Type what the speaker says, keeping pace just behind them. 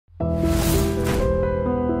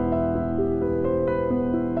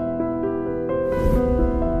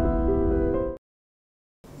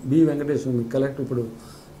B Venkateswara collector ఇప్పుడు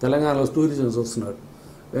తెలంగాణలో tourisms వస్తున్నారు.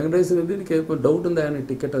 వెంకటేశ్వర రెడ్డి నీకు డౌట్ ఉందా అని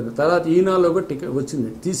టికెట్ అది. తర్వాత ఈనాడులో కూడా టికెట్ వచ్చింది,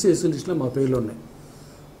 తీసేసిన లిస్టులో మా పేర్లు ఉన్నాయి.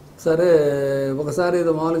 సరే ఒకసారి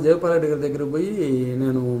ఏదో మామూలుగా జయపాల్ రెడ్డి గారి దగ్గరికి పోయి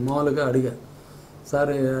నేను మామూలుగా అడిగా,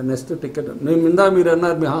 సరే నెక్స్ట్ టికెట్ నేను ఇందా మీరు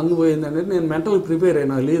అన్నారు మీ హంగు పోయింది అనేది నేను మెంటల్ ప్రిపేర్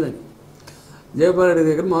అయినా లేదని. జయపాల్ రెడ్డి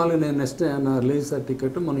దగ్గర మామూలుగా నేను నెక్స్ట్ నా లేదు సార్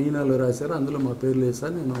టికెట్ మన ఈనాడులో రాశారు, అందులో మా పేరు లేదు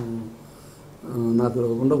సార్, నేను నాకు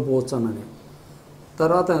ఉండకపోవచ్చు అన్నని.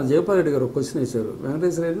 తర్వాత జయపాల్ రెడ్డి గారు ఒక క్వశ్చన్ వేశారు,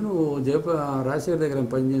 వెంకటేశ్వర రెడ్డి నువ్వు రాజశేఖర్ దగ్గర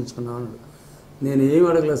పని చేయించుకున్నావు అన్నాడు. నేను ఏమి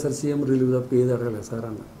అడగలేదు సార్, సీఎం రిలీవ్ తప్ప ఏది అడగలేదు సార్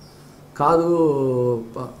అన్న. కాదు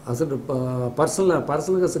అసలు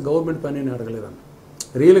పర్సనల్గా అసలు గవర్నమెంట్ పని నేను అడగలేదన్న.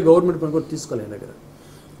 రియల్ గవర్నమెంట్ పని కూడా తీసుకోలేను దగ్గర.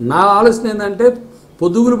 నా ఆలోచన ఏంటంటే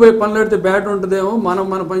పొద్దుగురు పోయి పనులు పెడితే బ్యాడ్ ఉంటుందేమో,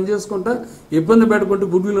 మన పని చేసుకుంటా ఇబ్బంది పెట్టుకుంటే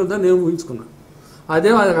గుడ్ విల్ ఉందని నేను ఊహించుకున్నాను.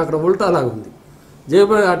 అదేమో అది అక్కడ ఉల్టా అలాగా ఉంది.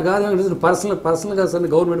 జయపాల్ అటు కాదు పర్సనల్గా సార్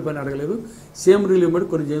గవర్నమెంట్ పని అడగలేదు, సీఎం రిలీవ్ బట్టి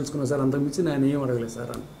కొన్ని చేయించుకున్నాను సార్, అంతకుమించి నేను ఏం అడగలేదు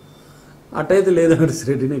సార్ అని. అట్టయితే లేదు వెంకటేశ్వర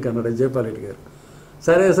రెడ్డి నీకు అన్నాడు జయపాల్ రెడ్డి గారు.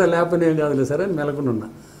 సరే సార్ లేకపోతే ఏం కాదులే సరే అని మెలకుని ఉన్నా.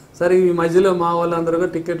 సరే ఈ మధ్యలో మా వాళ్ళందరూ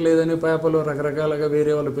టికెట్ లేదని పేపర్లో రకరకాలుగా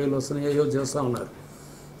వేరే వాళ్ళ పేర్లు వస్తున్నాయి, ఏవో చేస్తూ ఉన్నారు.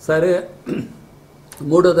 సరే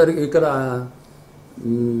 3వ తారీఖు ఇక్కడ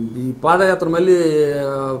ఈ పాదయాత్ర మళ్ళీ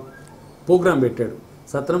ప్రోగ్రాం పెట్టాడు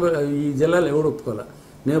సత్రం. ఈ జిల్లాలో ఎవరు ఒప్పుకోలే.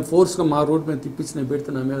 నేను ఫోర్స్గా మా రోడ్ మీద తిప్పించి నేను పెడితే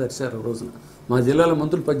నా మీద అరిచారు ఆ రోజున. మా జిల్లాలో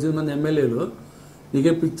మంత్రులు 18 మంది ఎమ్మెల్యేలు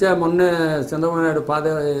నీకే పిచ్చా మొన్నే చంద్రబాబు నాయుడు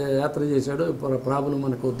పాదయాత్ర చేశాడు, ప్రాబ్లం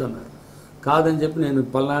మనకు వద్దన్నారు. కాదని చెప్పి నేను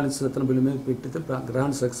పల్నాడు సత్రం బిల్లు మీద పెట్టితే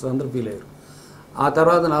గ్రాండ్ సక్సెస్ అందరూ ఫీల్ అయ్యారు. ఆ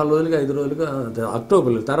తర్వాత 4 రోజులుగా 5 రోజులుగా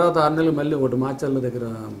అక్టోబర్లో తర్వాత 6 నెలలు మళ్ళీ ఒకటి మార్చాల దగ్గర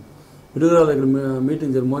పిడుగురాల దగ్గర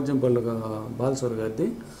మీటింగ్ జరిగి మోర్జంపల్లి బాలస్వర్ గారిది.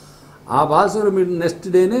 ఆ బాలస్వర్ మీటింగ్ నెక్స్ట్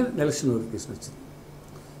డేనే ఎలక్షన్ నోటిఫికేషన్ వచ్చింది.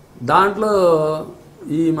 దాంట్లో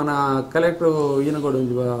ఈ మన కలెక్టర్ ఈయన కూడా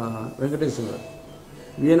ఉంది వెంకటేశ్వర గారు,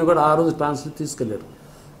 ఈయన కూడా ఆ రోజు ట్రాన్స్ఫర్ తీసుకెళ్లారు.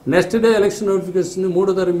 నెక్స్ట్ డే ఎలక్షన్ నోటిఫికేషన్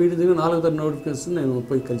 3వ తారీఖు మీటింగ్ దగ్గర 4వ తారీఖు నోటిఫికేషన్ నేను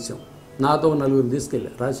పోయి కలిసాం. నాతో 4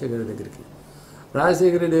 తీసుకెళ్ళాను రాజశేఖర రెడ్డి దగ్గరికి.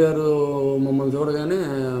 రాజశేఖర రెడ్డి గారు మమ్మల్ని చూడగానే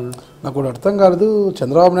నాకు కూడా అర్థం కాదు,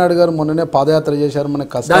 చంద్రబాబు నాయుడు గారు మొన్ననే పాదయాత్ర చేశారు,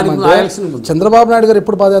 మనకు కష్టం. చంద్రబాబు నాయుడు గారు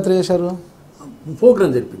ఎప్పుడు పాదయాత్ర చేశారు?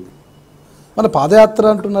 ప్రోగ్రాం జరిపింది. మన పాదయాత్ర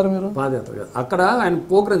అంటున్నారు మీరు? పాదయాత్ర కాదు, అక్కడ ఆయన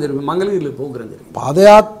ప్రోగ్రాం జరిగింది, మంగళగిరిలో ప్రోగ్రాం జరిగింది.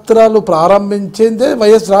 పాదయాత్రలు ప్రారంభించిందే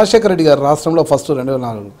వైఎస్ రాజశేఖర రెడ్డి గారు రాష్ట్రంలో ఫస్ట్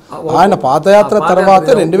 2004. ఆయన పాదయాత్ర తర్వాత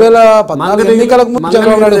 2014 ఎన్నికలకు ముందు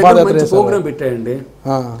చంద్రబాబు నాయుడు పాదయాత్ర ప్రోగ్రాం పెట్టాయండి.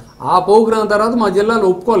 ఆ ప్రోగ్రాం తర్వాత మా జిల్లాలో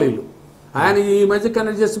ఒప్పుకోలేదు. ఆయన ఈ మధ్య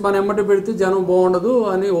కనెక్ట్ చేసి మన ఎమ్మటి పెడితే జనం బాగుండదు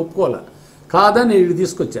అని ఒప్పుకోలే. కాదని ఇది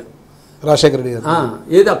తీసుకొచ్చా రాజశేఖర రెడ్డి గారు.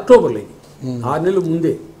 ఏది అక్టోబర్లో, 6 నెలల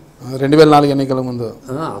ముందే, 2004 ఎన్నికల ముందు.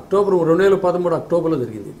 అక్టోబర్ 2013 అక్టోబర్లో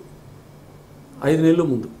జరిగింది, 5 నెలల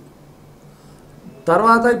ముందు.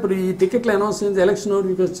 తర్వాత ఇప్పుడు ఈ టికెట్లు అనౌన్స్ చేసి ఎలక్షన్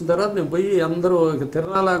నోటిఫికేషన్ వచ్చిన తర్వాత నేను పోయి అందరూ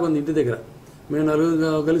తిరణాలాగా ఉంది ఇంటి దగ్గర. మేము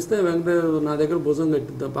 4 కలిస్తే వెంకటేశ్వర నా దగ్గర భుజం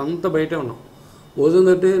కట్టి అంతా బయటే ఉన్నాం. భుజం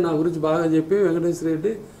కట్టి నా గురించి బాగా చెప్పి వెంకటేశ్వర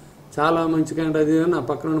రెడ్డి చాలా మంచి క్యాండిడేట్ అది నా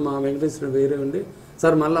పక్కన మా వెంకటేశ్వర వేరే ఉండి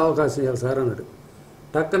సార్ మళ్ళీ అవకాశం ఇవ్వాలి సార్ అన్నాడు.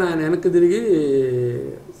 టక్కన ఆయన వెనక్కి తిరిగి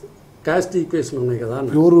కాస్ట్ ఈక్వేషన్ ఉన్నాయి కదా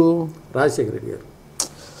ఎవరు రాజశేఖర రెడ్డి గారు.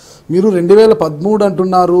 మీరు 2013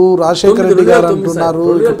 అంటున్నారు, రాజశేఖర రెడ్డి గారు అంటున్నారు,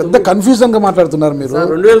 పెద్ద కన్ఫ్యూజన్ గా మాట్లాడుతున్నారు మీరు.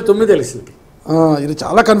 2009 ఎలక్షన్కి ఇది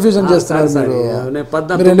చాలా కన్ఫ్యూజన్ చేస్తున్నారు మీరు.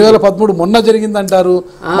 2013 మొన్న జరిగింది అంటారు,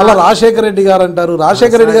 మళ్ళీ రాజశేఖర రెడ్డి గారు అంటారు.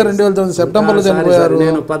 రాజశేఖర రెడ్డి గారు 2009 సెప్టెంబర్లో చనిపోయారు.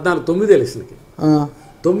 నేను 9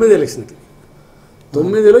 ఎలక్షన్కి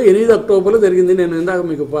 9లో 8 అక్టోబర్లో జరిగింది. నేను ఇందాక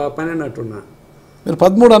మీకు 12 అంటున్నా, మీరు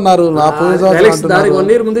 13 అన్నారు. దానికి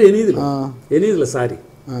 1 ఇయర్ ముందు 8లో సారీ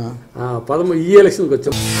 13 ఈ ఎలక్షన్కి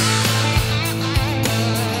వచ్చాం.